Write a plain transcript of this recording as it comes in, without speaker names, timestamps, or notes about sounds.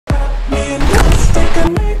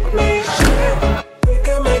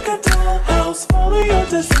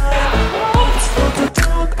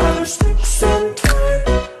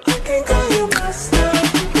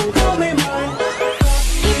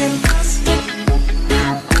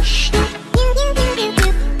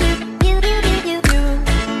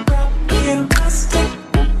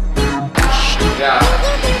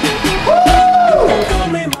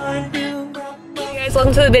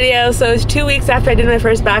Welcome to the video. So it's 2 weeks after I did my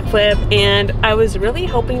first backflip, and I was really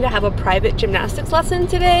hoping to have a private gymnastics lesson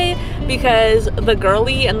today because the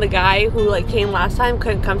girly and the guy who like came last time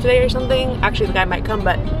couldn't come today or something. Actually, the guy might come,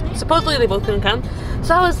 but supposedly they both couldn't come.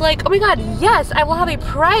 So I was like, oh my god, yes, I will have a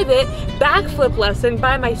private backflip lesson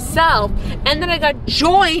by myself. And then I got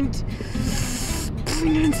joined by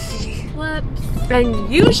Nancy.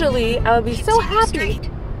 And usually I would be so happy.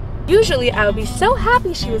 Usually I would be so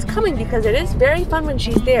happy she was coming because it is very fun when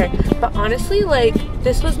she's there. But honestly, like,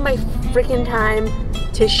 this was my freaking time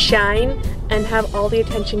to shine and have all the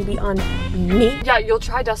attention be on me. Yeah, you'll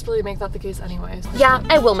try desperately to make that the case anyways. Yeah,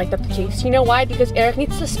 I will make that the case. You know why? Because Eric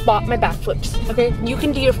needs to spot my backflips, okay? You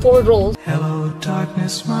can do your forward rolls. Hello,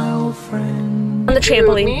 darkness, my old friend. On the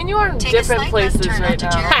trampoline. Dude, me and you are in different places right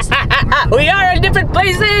now. We are in different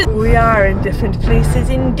places! We are in different places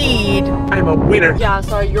indeed. I'm a winner. Yeah,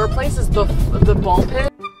 sorry, your place is the ball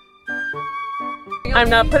pit. I'm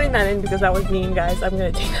not putting that in because that was mean, guys. I'm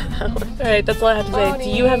gonna take that out. Alright, that's all I have to say. Do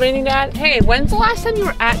you have anything to add? Hey, when's the last time you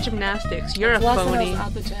were at gymnastics? You're a phony.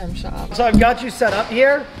 At the gym shop. So I've got you set up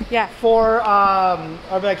here. Yeah. For our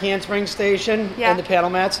back handspring station and the paddle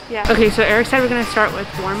mats. Yeah. Okay, so Eric said we're gonna start with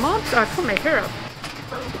warm-ups. Oh, I put my hair up.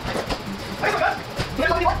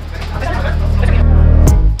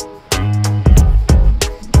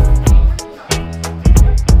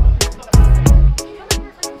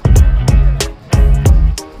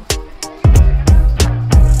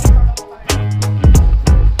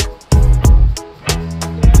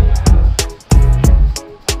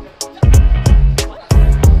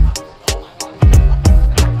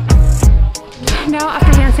 Now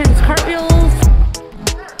after handstands, cartwheels.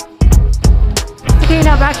 Okay,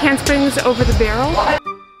 now back handsprings over the barrel.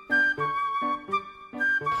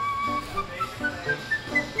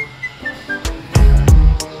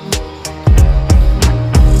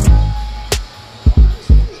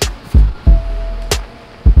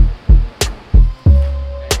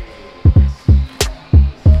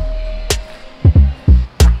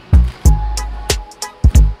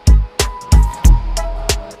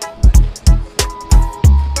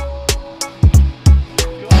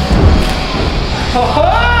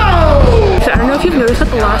 So I don't know if you've noticed that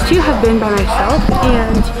the last two have been by myself,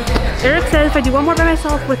 and Eric said if I do one more by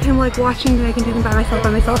myself with him like watching, then I can do them by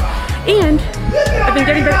myself. And I've been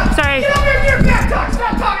getting back. Sorry. Get over here, back tucks!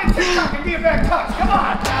 Stop talking TikTok and be a back tucks! Come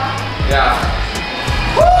on! Yeah.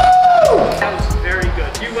 Woo! That was very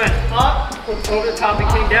good. You went up, flipped over the top, and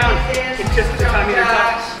came down. It's just the time of your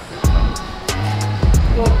tucks.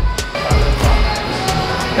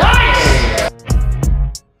 Nice!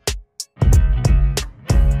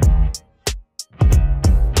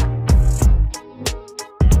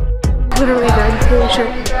 Literally dead. Holy shit.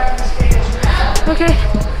 Okay.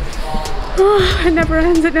 Oh, it never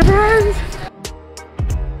ends. It never ends.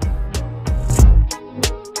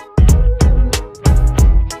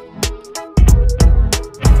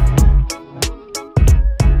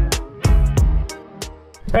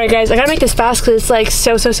 Alright guys, I gotta make this fast because it's like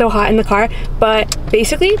so hot in the car, but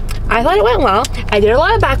basically I thought it went well. I did a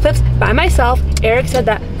lot of backflips by myself. Eric said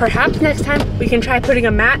that perhaps next time we can try putting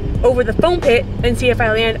a mat over the foam pit and see if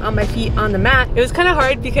I land on my feet on the mat. It was kind of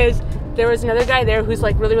hard because there was another guy there who's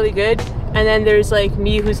like really good, and then there's like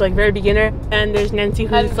me who's like very beginner, and there's Nancy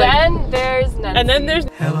who's and then there's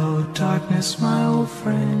hello darkness my old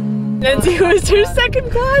friend Nancy who is her second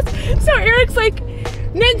class. So Eric's like,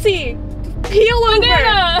 Nancy, peel over.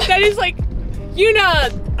 That is like, Juna,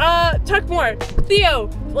 tuck more. Theo,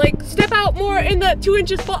 like step out more in the 2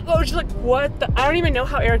 inches fall. Oh, just like what the, I don't even know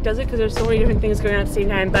how Eric does it because there's so many different things going on at the same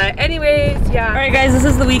time. But anyways, yeah. All right guys, this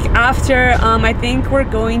is the week after. I think we're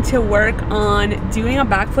going to work on doing a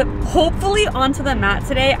backflip, hopefully onto the mat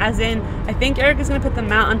today, as in I think Eric is gonna put the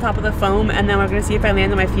mat on top of the foam and then we're gonna see if I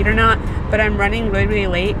land on my feet or not. But I'm running really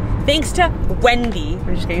late thanks to Wendy.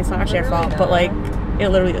 I'm just kidding, it's not actually her fault, but like it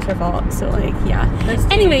literally is her fault, so like, yeah.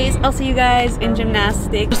 Anyways, I'll see you guys in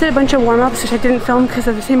gymnastics. Just did a bunch of warm-ups, which I didn't film because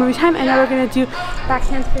of the same amount of time, and now we're gonna do back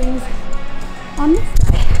handsprings on this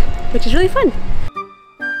side, which is really fun.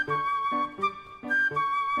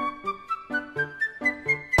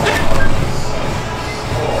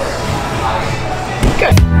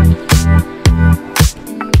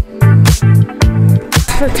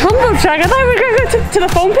 tumble track. I thought we were gonna go to the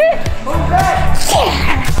foam pit.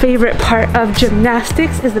 Yeah. Favorite part of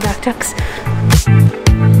gymnastics is the back tucks.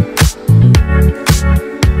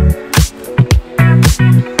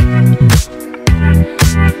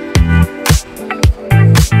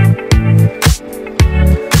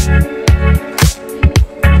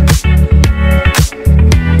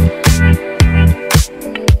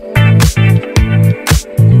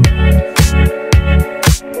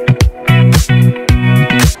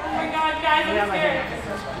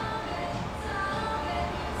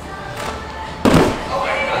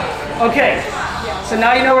 Okay, so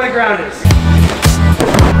now you know where the ground is.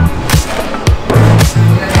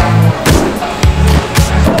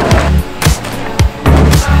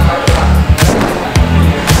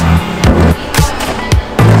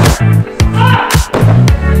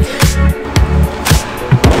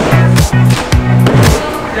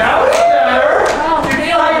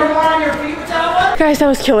 Guys, that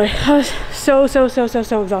was killer. That was so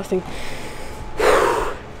exhausting.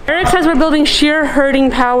 Eric says we're building sheer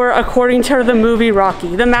herding power according to the movie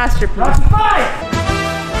Rocky, the masterpiece. Rocky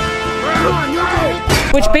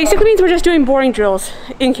 5! Which basically means we're just doing boring drills,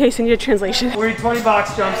 in case you need a translation. We're in 20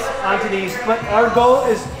 box jumps onto these, but our goal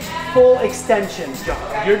is full extension jump.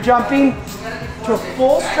 You're jumping to a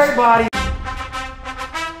full straight body.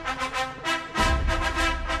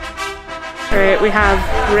 All right, we have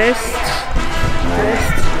wrist.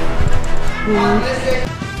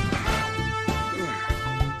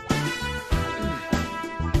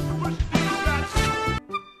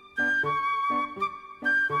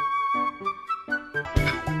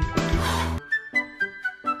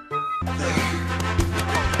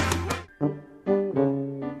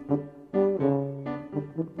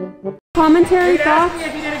 Commentary thoughts?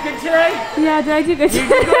 If you did it good today? Yeah, did I do good today?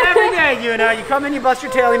 You do every day, Juna. You come in, you bust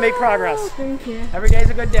your tail, you make progress. Oh, thank you. Every day's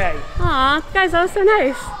a good day. Aw, guys, that was so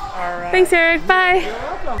nice. All right. Thanks, Eric. Bye. You're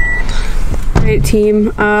welcome. Great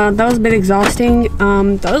team. That was a bit exhausting.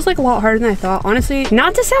 That was like a lot harder than I thought. Honestly,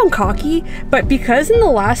 not to sound cocky, but because in the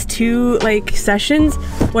last two like sessions,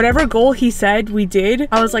 whatever goal he said we did,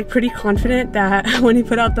 I was like pretty confident that when he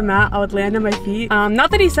put out the mat, I would land on my feet.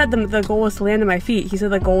 Not that he said the goal was to land on my feet. He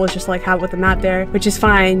said the goal was just like have with the mat there, which is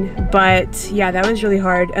fine. But yeah, that was really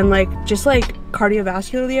hard. And like just like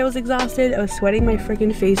cardiovascularly, I was exhausted. I was sweating my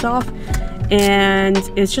freaking face off. And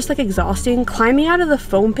it's just like exhausting. Climbing out of the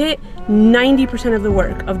foam pit, 90% of the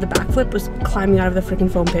work of the backflip was climbing out of the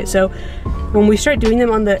freaking foam pit. So when we start doing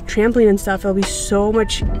them on the trampoline and stuff, it'll be so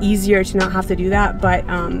much easier to not have to do that. But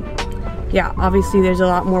yeah, obviously there's a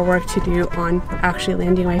lot more work to do on actually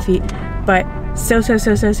landing my feet. But so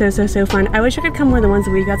fun. I wish I could come more than once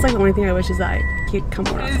a week. That's like the only thing I wish is that I could come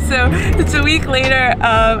more often. So it's a week later.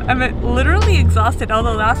 I'm literally exhausted.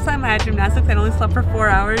 Although last time I had gymnastics, I only slept for 4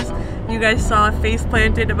 hours. You guys saw face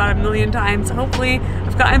planted about 1,000,000 times. Hopefully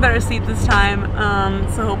I've gotten better sleep this time.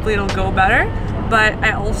 So hopefully it'll go better. But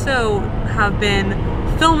I also have been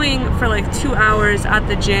filming for like 2 hours at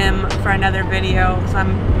the gym for another video. So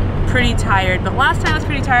I'm pretty tired. But last time I was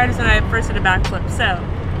pretty tired is when I first did a backflip. So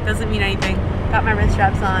doesn't mean anything. Got my wrist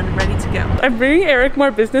straps on, ready to go. I'm bringing Eric more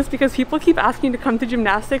business because people keep asking to come to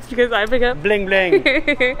gymnastics because I bring up bling bling.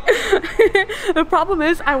 The problem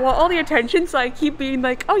is I want all the attention, so I keep being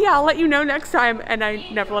like, oh yeah, I'll let you know next time, and I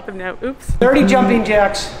never let them know. Oops. 30 jumping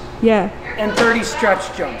jacks. Yeah. And 30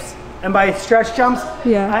 stretch jumps. And by stretch jumps,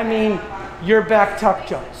 yeah, I mean your back tuck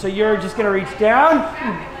jump. So you're just gonna reach down,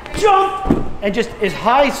 jump, and just as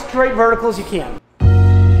high straight vertical as you can.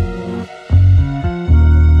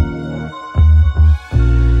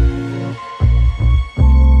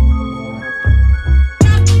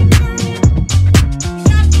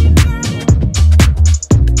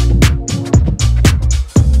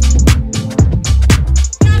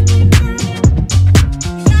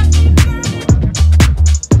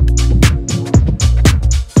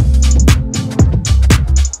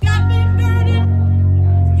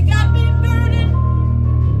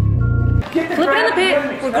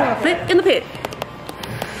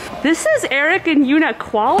 This is Eric and Juna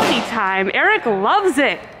quality time. Eric loves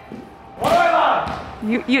it. What do I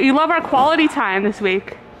love? You love our quality time this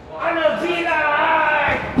week. I'm a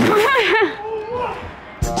G-guy!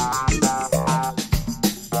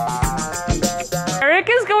 Eric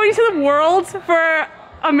is going to the Worlds for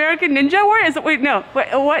American Ninja War? Wait, no.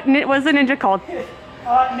 What was the ninja called?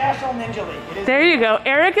 National Ninja League. There you go.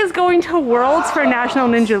 Eric is going to Worlds for National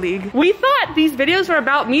Ninja League. We thought these videos were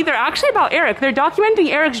about me. They're actually about Eric. They're documenting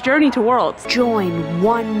Eric's journey to Worlds. Join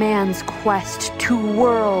one man's quest to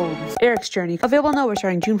Worlds. Eric's journey. Available now. We're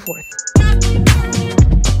starting June 4th.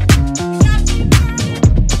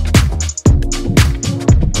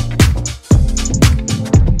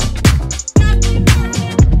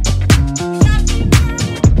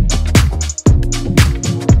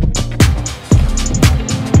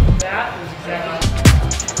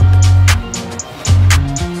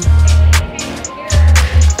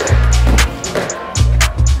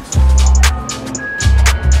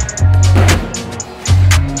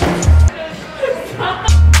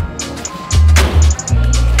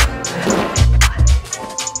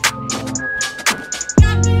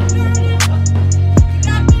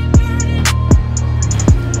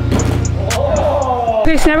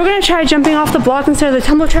 gonna try jumping off the block instead of the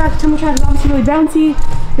tumble track. The tumble track is obviously really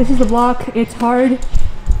bouncy. This is the block, it's hard.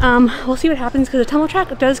 We'll see what happens because the tumble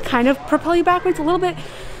track does kind of propel you backwards a little bit.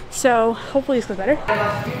 So hopefully this goes better.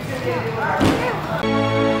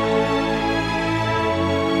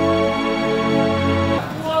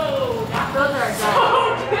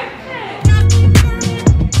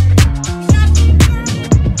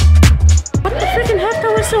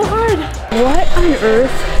 So hard. What on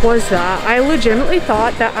earth was that? I legitimately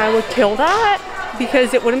thought that I would kill that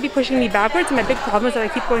because it wouldn't be pushing me backwards, and my big problem is that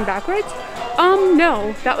I keep going backwards.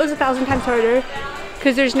 No, that was 1,000 times harder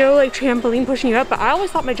because there's no like trampoline pushing you up, but I always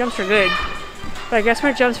thought my jumps were good. But I guess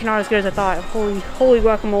my jumps are not as good as I thought. Holy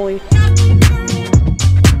guacamole.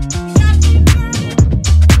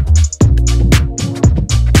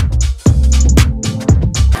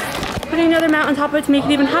 Putting another mount on top of it to make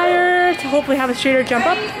it even higher, to hopefully have a straighter jump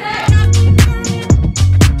up.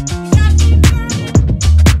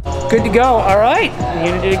 Good to go. All right,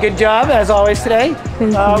 you did a good job as always today.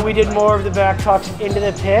 We did more of the back tucks into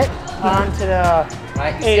the pit, onto the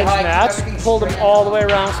 8-inch mats, pulled them all the way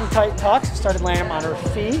around some tight tucks, started laying them on our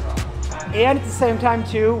feet. And at the same time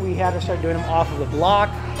too, we had to start doing them off of the block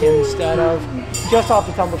instead of just off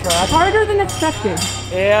the tumble track. Harder than expected.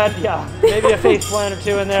 And yeah, maybe a face plant or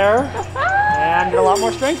two in there. And a lot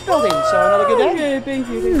more strength building, so another good day. Okay, thank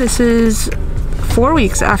you. This is 4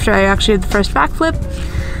 weeks after I actually did the first backflip.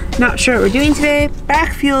 Not sure what we're doing today.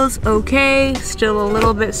 Back feels okay, still a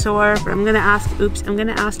little bit sore, but I'm gonna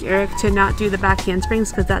ask Eric to not do the back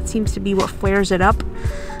handsprings because that seems to be what flares it up.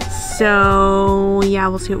 So yeah,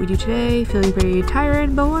 we'll see what we do today. Feeling pretty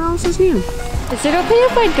tired, but what else is new? Is it okay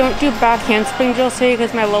if I don't do back handsprings, you'll say,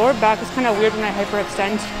 because my lower back is kind of weird when I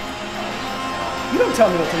hyperextend? You don't tell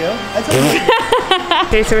me what to do. I tell you what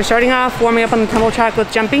to do. Okay, so we're starting off warming up on the tumble track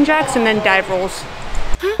with jumping jacks and then dive rolls.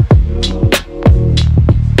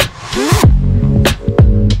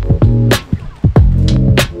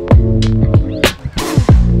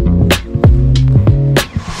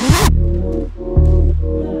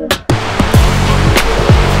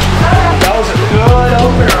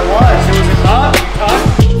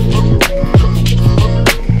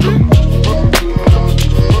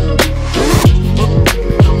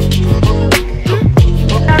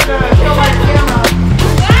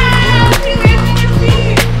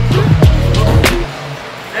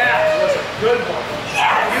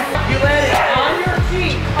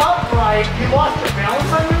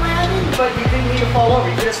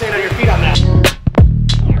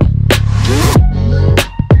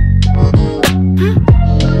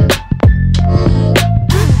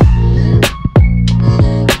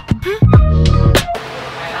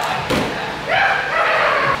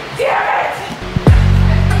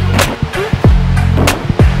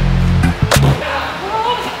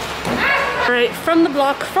 From the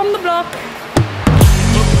block.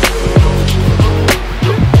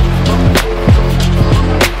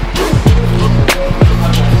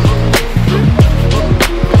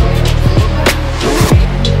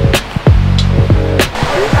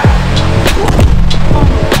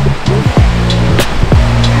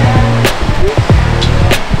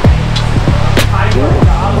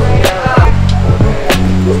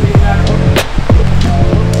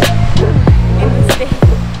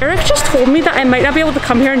 Told me that I might not be able to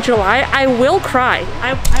come here in July. I will cry.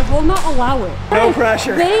 I will not allow it. No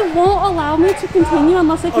pressure. They won't allow me to continue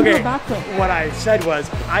unless I can do a backflip. What I said was,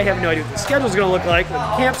 I have no idea what the schedule's gonna look like when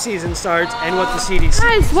the camp season starts and what the CDC.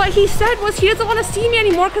 Guys, what he said was he doesn't want to see me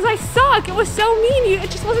anymore because I suck. It was so mean.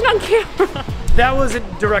 It just wasn't on camera. That was a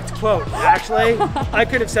direct quote, actually. I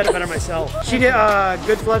could have said it better myself. She did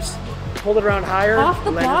good flips, pulled it around higher. Off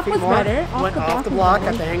the block was better. Went off the block,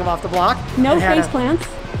 got the hang of off the block. No face plants.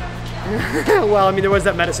 Well, I mean, there was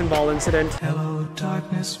that medicine ball incident. Hello,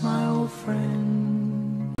 darkness, my old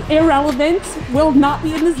friend. Irrelevant. Will not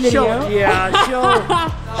be in this video.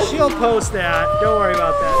 She'll post that. Don't worry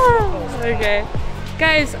about that. Okay.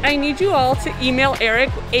 Guys, I need you all to email Eric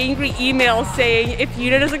angry emails saying if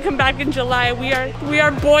Juna doesn't come back in July, we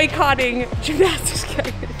are boycotting gymnastics.